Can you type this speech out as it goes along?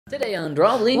Today on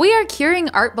Drawbli, we are curing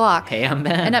art block. Hey, I'm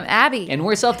Ben. And I'm Abby. And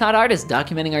we're self-taught artists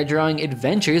documenting our drawing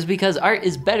adventures because art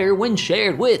is better when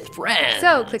shared with friends.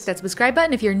 So click that subscribe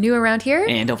button if you're new around here.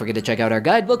 And don't forget to check out our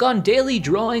guidebook on daily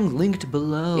drawing linked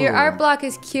below. Your art block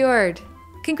is cured.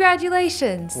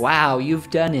 Congratulations. Wow, you've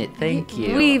done it. Thank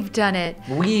you. We've done it.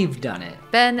 We've done it.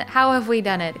 Ben, how have we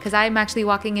done it? Because I'm actually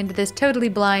walking into this totally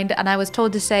blind and I was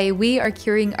told to say we are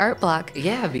curing art block.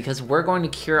 Yeah, because we're going to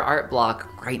cure art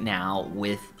block right now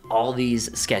with all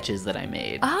these sketches that I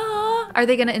made. Ah, are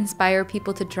they going to inspire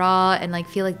people to draw and like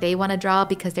feel like they want to draw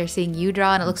because they're seeing you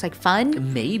draw and it looks like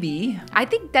fun? Maybe. I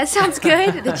think that sounds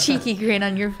good. The cheeky grin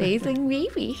on your face, like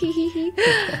maybe.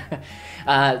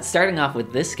 Starting off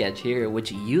with this sketch here,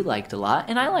 which you liked a lot,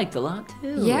 and I liked a lot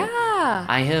too. Yeah.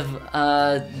 I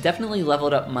have definitely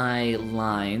leveled up my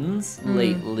lines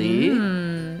lately.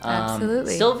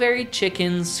 Absolutely. Still very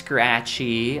chicken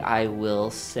scratchy, I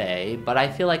will say, but I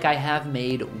feel like I have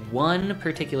made one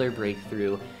particular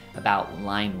breakthrough about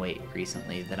line weight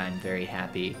recently that I'm very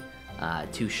happy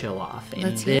to show off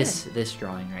in this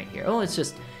drawing right here. Oh, it's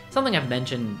just something I've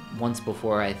mentioned once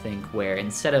before, I think, where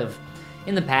instead of,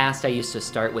 in the past, I used to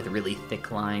start with really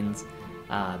thick lines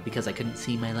because I couldn't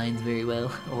see my lines very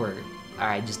well, or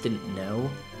I just didn't know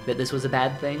that this was a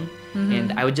bad thing,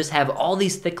 and I would just have all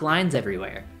these thick lines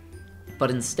everywhere. But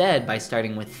instead, by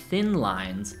starting with thin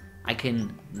lines, I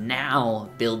can now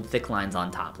build thick lines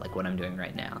on top, like what I'm doing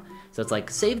right now. So it's like,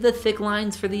 save the thick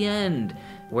lines for the end,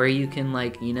 where you can,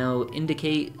 like, you know,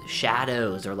 indicate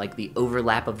shadows or like the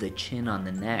overlap of the chin on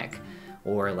the neck,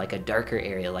 or like a darker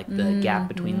area like the gap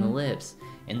between the lips,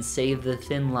 and save the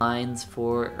thin lines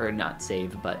for, or not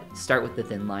save, but start with the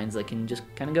thin lines that can just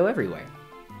kind of go everywhere.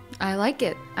 I like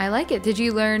it. I like it. Did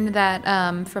you learn that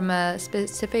from a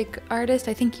specific artist?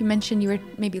 I think you mentioned you were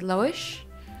maybe Loish?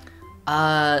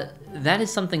 That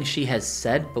is something she has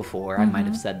said before. I might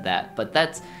have said that, but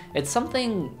it's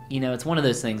something, you know, it's one of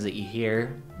those things that you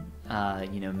hear,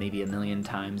 you know, maybe a million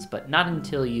times, but not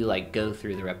until you like go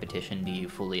through the repetition do you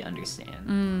fully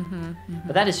understand.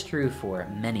 But that is true for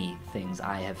many things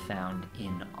I have found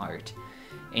in art.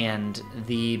 And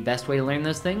the best way to learn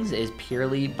those things is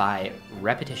purely by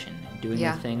repetition, doing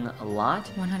the thing a lot.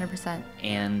 100%.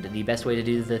 And the best way to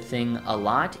do the thing a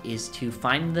lot is to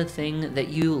find the thing that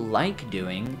you like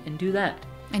doing and do that.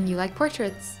 And you like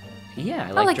portraits. Yeah,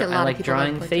 I like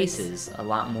drawing faces a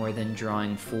lot more than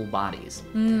drawing full bodies.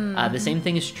 The same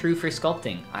thing is true for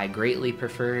sculpting. I greatly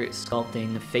prefer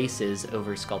sculpting faces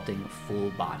over sculpting full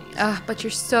bodies. But you're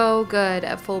so good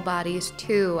at full bodies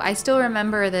too. I still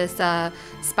remember this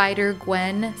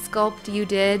Spider-Gwen sculpt you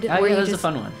did. Oh, yeah, that was a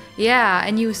fun one. Yeah,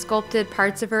 and you sculpted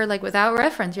parts of her like without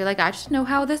reference. You're like, I just know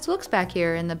how this looks back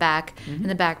here in the back, in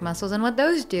the back muscles and what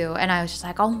those do. And I was just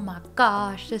like, oh my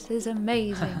gosh, this is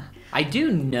amazing. I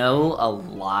do know a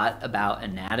lot about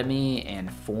anatomy and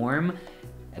form,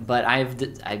 but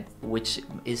which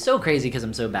is so crazy because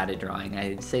I'm so bad at drawing.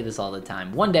 I say this all the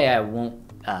time. One day I won't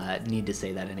need to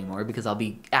say that anymore because I'll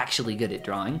be actually good at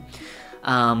drawing.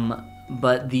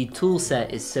 But the tool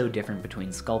set is so different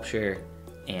between sculpture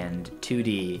and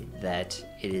 2D that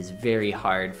it is very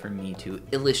hard for me to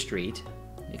illustrate,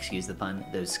 excuse the pun,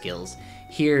 those skills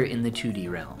here in the 2D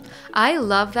realm. I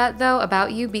love that though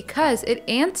about you because it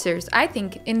answers, I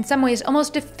think, in some ways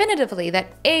almost definitively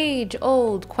that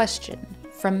age-old question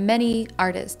from many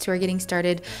artists who are getting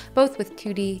started both with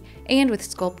 2D and with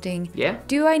sculpting. Yeah.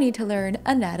 Do I need to learn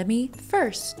anatomy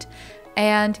first?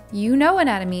 And you know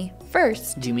anatomy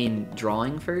first. Do you mean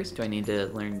drawing first? Do I need to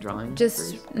learn drawing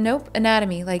first? Nope,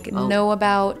 anatomy, like know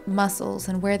about muscles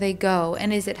and where they go.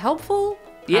 And is it helpful?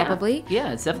 Probably.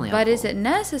 Yeah, it's definitely helpful. But is it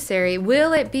necessary?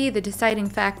 Will it be the deciding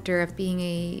factor of being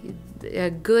a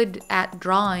good at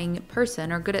drawing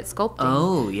person or good at sculpting?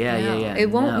 Oh, yeah. It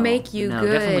won't make you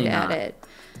good at it.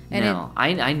 And no,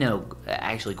 I know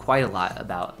actually quite a lot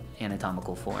about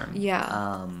anatomical form.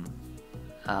 Yeah.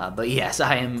 But yes,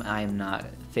 I am not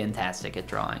fantastic at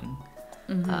drawing.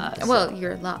 Well,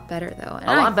 you're a lot better though.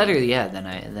 A lot better, yeah, than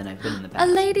I've been in the past.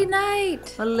 A lady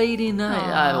knight. A lady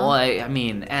knight. Well, I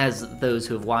mean, as those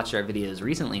who have watched our videos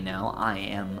recently know, I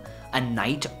am a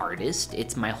knight artist.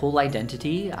 It's my whole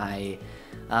identity. I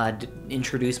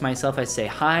introduce myself. I say,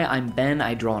 "Hi, I'm Ben.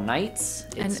 I draw knights."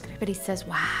 And everybody says,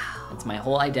 "Wow." It's my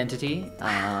whole identity.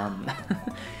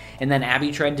 And then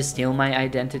Abby tried to steal my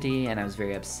identity, and I was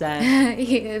very upset.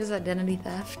 It was identity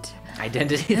theft.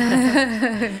 Identity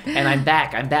theft. And I'm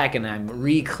back, and I'm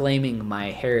reclaiming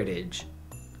my heritage.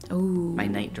 Ooh. My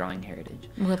knight drawing heritage.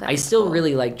 Well, I still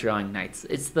really like drawing knights.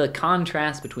 It's the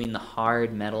contrast between the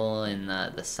hard metal and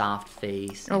the soft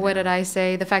face. Or what did I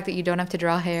say? The fact that you don't have to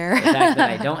draw hair. The fact that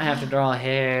I don't have to draw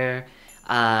hair.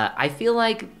 I feel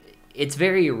like it's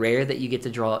very rare that you get to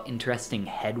draw interesting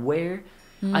headwear.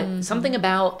 Something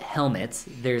about helmets,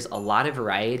 there's a lot of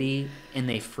variety, and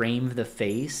they frame the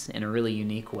face in a really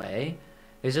unique way.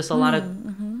 There's just a lot of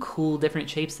cool different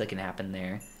shapes that can happen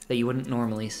there that you wouldn't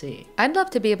normally see. I'd love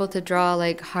to be able to draw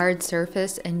like hard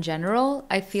surface in general.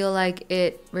 I feel like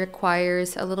it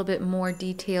requires a little bit more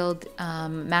detailed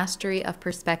mastery of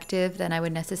perspective than I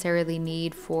would necessarily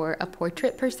need for a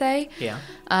portrait per se. Yeah.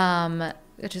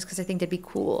 Just because I think that'd be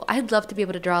cool. I'd love to be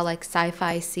able to draw like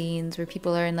sci-fi scenes where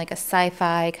people are in like a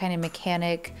sci-fi kind of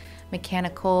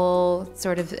mechanical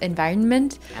sort of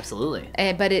environment. Absolutely.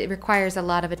 But it requires a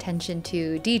lot of attention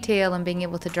to detail and being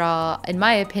able to draw, in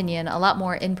my opinion, a lot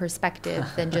more in perspective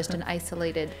than just an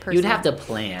isolated person. You'd have to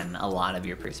plan a lot of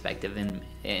your perspective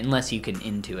unless you can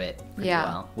intuit pretty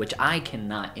well, which I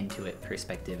cannot intuit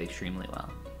perspective extremely well.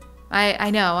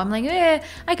 I know. I'm like,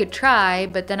 I could try,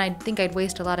 but then I think I'd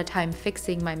waste a lot of time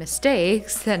fixing my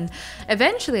mistakes. And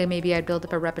eventually, maybe I'd build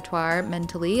up a repertoire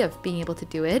mentally of being able to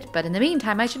do it. But in the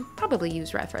meantime, I should probably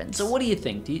use reference. So what do you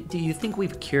think? Do you think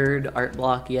we've cured art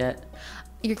block yet?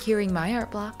 You're curing my art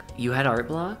block? You had art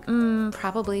block?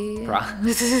 Probably.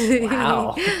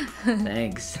 Wow.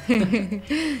 Thanks.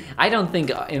 I don't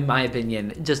think, in my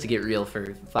opinion, just to get real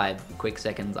for 5 quick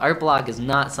seconds, art block is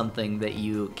not something that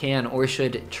you can or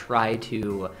should try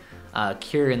to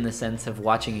cure in the sense of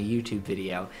watching a YouTube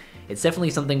video. It's definitely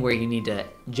something where you need to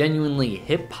genuinely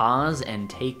hit pause and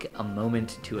take a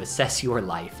moment to assess your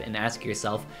life and ask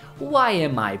yourself, why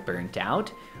am I burnt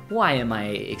out? Why am I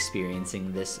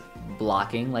experiencing this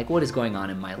blocking? Like, what is going on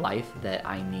in my life that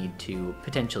I need to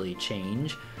potentially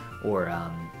change or,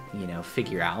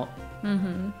 figure out?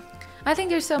 I think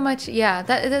there's so much,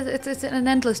 it's an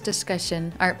endless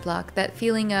discussion, art block. That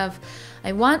feeling of,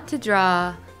 I want to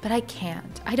draw, but I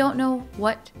can't. I don't know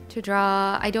what to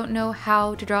draw. I don't know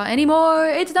how to draw anymore.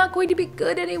 It's not going to be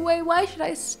good anyway. Why should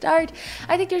I start?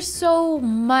 I think there's so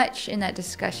much in that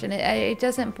discussion. It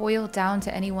doesn't boil down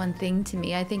to any one thing to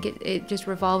me. I think it just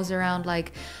revolves around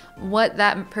like what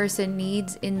that person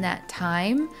needs in that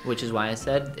time. Which is why I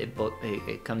said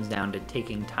it comes down to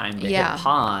taking time to hit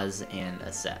pause and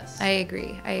assess. I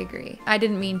agree. I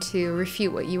didn't mean to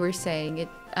refute what you were saying.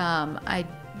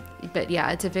 But yeah,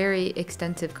 it's a very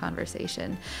extensive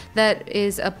conversation. That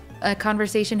is a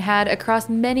conversation had across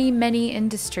many, many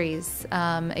industries.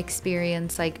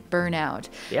 Experience like burnout.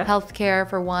 Yeah. Healthcare,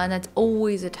 for one, that's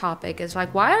always a topic. It's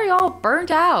like, why are y'all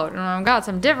burnt out? And I've got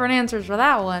some different answers for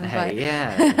that one. But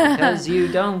because you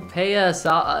don't pay us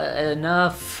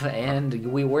enough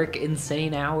and we work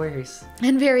insane hours.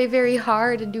 And very, very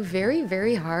hard and do very,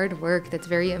 very hard work that's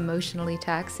very emotionally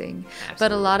taxing. Absolutely.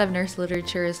 But a lot of nurse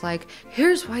literature is like,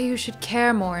 here's why you should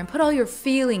care more and put all your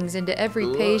feelings into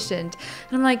every patient.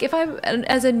 And I'm like,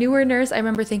 as a newer nurse, I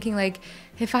remember thinking like,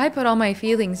 if I put all my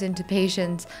feelings into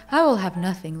patients, I will have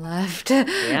nothing left.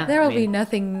 There will be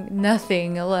nothing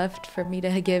left for me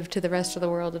to give to the rest of the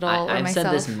world at all. I've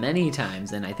said this many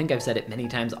times, and I think I've said it many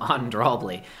times on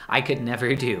Drawbli. I could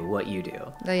never do what you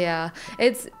do. Yeah,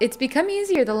 it's become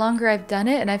easier the longer I've done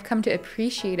it, and I've come to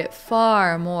appreciate it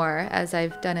far more as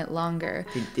I've done it longer.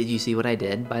 Did you see what I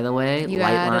did, by the way? You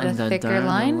added a thicker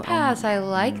line pass. I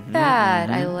like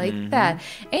that. I like that.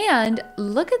 And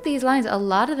look at these lines. A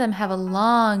lot of them have a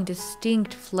long,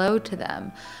 distinct flow to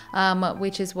them,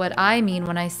 which is what I mean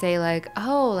when I say like,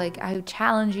 I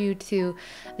challenge you to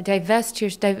divest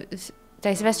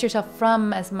yourself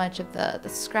from as much of the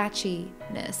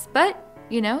scratchiness. But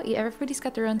everybody's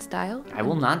got their own style. I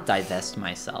will not divest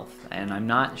myself, and I'm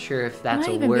not sure if that's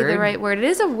a word. Might even be the right word. It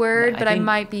is a word, but I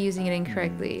might be using it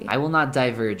incorrectly. I will not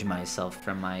diverge myself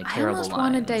from my terrible lines. I almost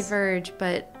want to diverge,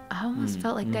 but I almost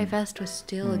felt like divest was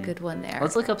still a good one there.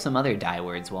 Let's look up some other die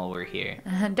words while we're here.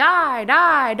 Die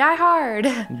hard.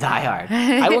 Die hard.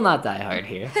 I will not die hard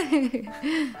here.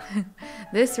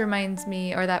 This reminds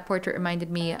me, or that portrait reminded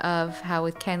me of how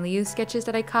with Ken Liu's sketches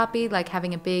that I copied, like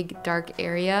having a big dark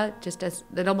area, just as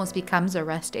that almost becomes a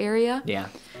rest area. Yeah.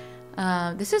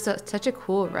 This is such a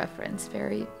cool reference.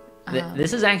 Very.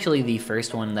 This is actually the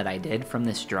first one that I did from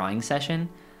this drawing session,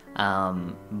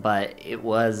 but it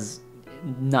was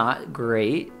not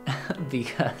great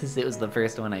because it was the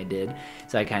first one I did,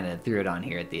 so I kind of threw it on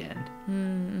here at the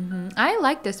end. I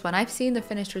like this one. I've seen the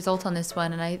finished result on this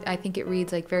one, and I think it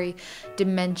reads like very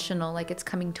dimensional, like it's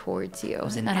coming towards you. It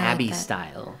was an Abby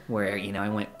style where I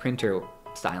went printer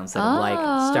style instead of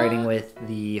like starting with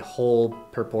the whole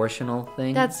proportional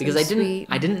thing. That's because sweet.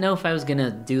 I didn't know if I was gonna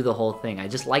do the whole thing. I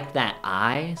just liked that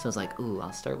eye, so I was like, ooh,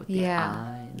 I'll start with the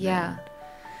eye. Yeah.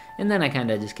 And then I kind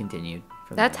of just continued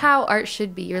for That's that. how art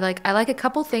should be. You're like, I like a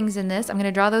couple things in this. I'm going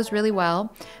to draw those really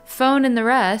well. Phone in the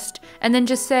rest. And then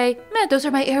just say, man, those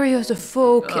are my areas of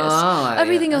focus. Oh,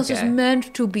 Everything yeah, else is okay.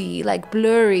 meant to be like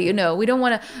blurry. You know, we don't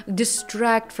want to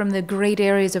distract from the great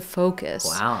areas of focus.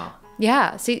 Wow.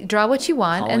 Yeah. See, draw what you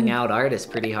want. Calling out artists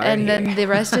pretty hard and here. then the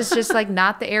rest is just like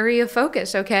not the area of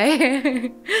focus,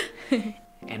 okay?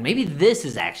 And maybe this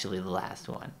is actually the last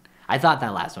one. I thought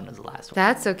that last one was the last one.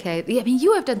 That's okay. Yeah, I mean,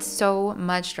 you have done so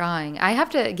much drawing. I have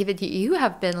to give it to you. You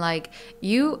have been like,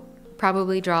 you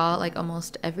probably draw like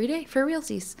almost every day for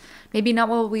realsies. Maybe not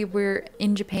while we were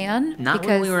in Japan. Not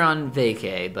when we were on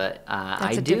vacay, but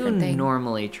I a do different thing.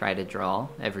 normally try to draw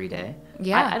every day.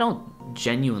 Yeah. I don't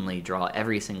genuinely draw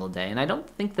every single day, and I don't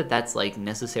think that that's like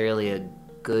necessarily a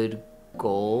good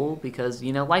goal because,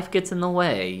 you know, life gets in the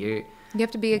way. You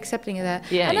have to be accepting of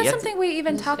that. Yeah, and you that's have to something we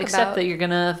even talk accept about. that you're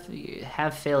gonna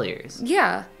have failures.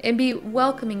 Yeah, and be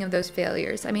welcoming of those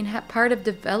failures. I mean, part of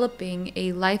developing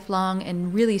a lifelong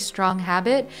and really strong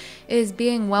habit is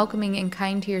being welcoming and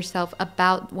kind to yourself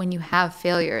about when you have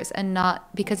failures, and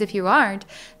not because if you aren't,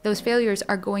 those failures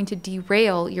are going to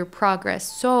derail your progress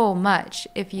so much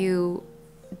if you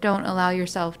don't allow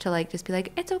yourself to like just be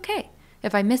like, it's okay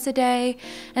if I miss a day.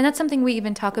 And that's something we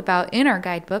even talk about in our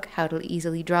guidebook, How to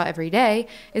Easily Draw Every Day,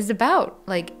 is about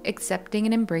like accepting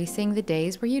and embracing the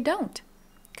days where you don't.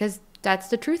 Because that's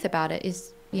the truth about it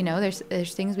is, you know,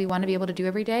 there's things we want to be able to do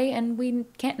every day and we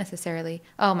can't necessarily.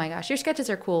 Oh my gosh, your sketches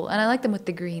are cool. And I like them with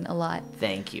the green a lot.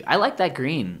 Thank you. I like that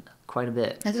green quite a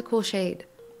bit. That's a cool shade.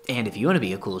 And if you want to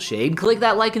be a cool shade, click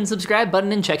that like and subscribe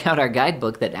button and check out our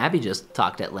guidebook that Abby just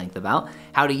talked at length about,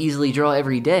 How to Easily Draw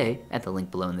Every Day, at the link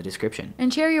below in the description.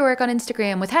 And share your work on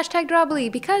Instagram with hashtag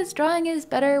Drawbli because drawing is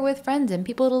better with friends and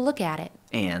people to look at it.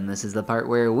 And this is the part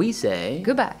where we say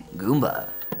Goodbye. Goomba.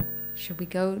 Should we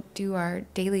go do our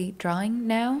daily drawing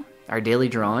now Our daily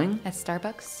drawing? at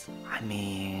Starbucks? I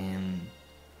mean,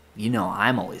 you know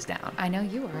I'm always down. I know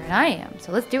you are and I am,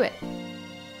 so let's do it.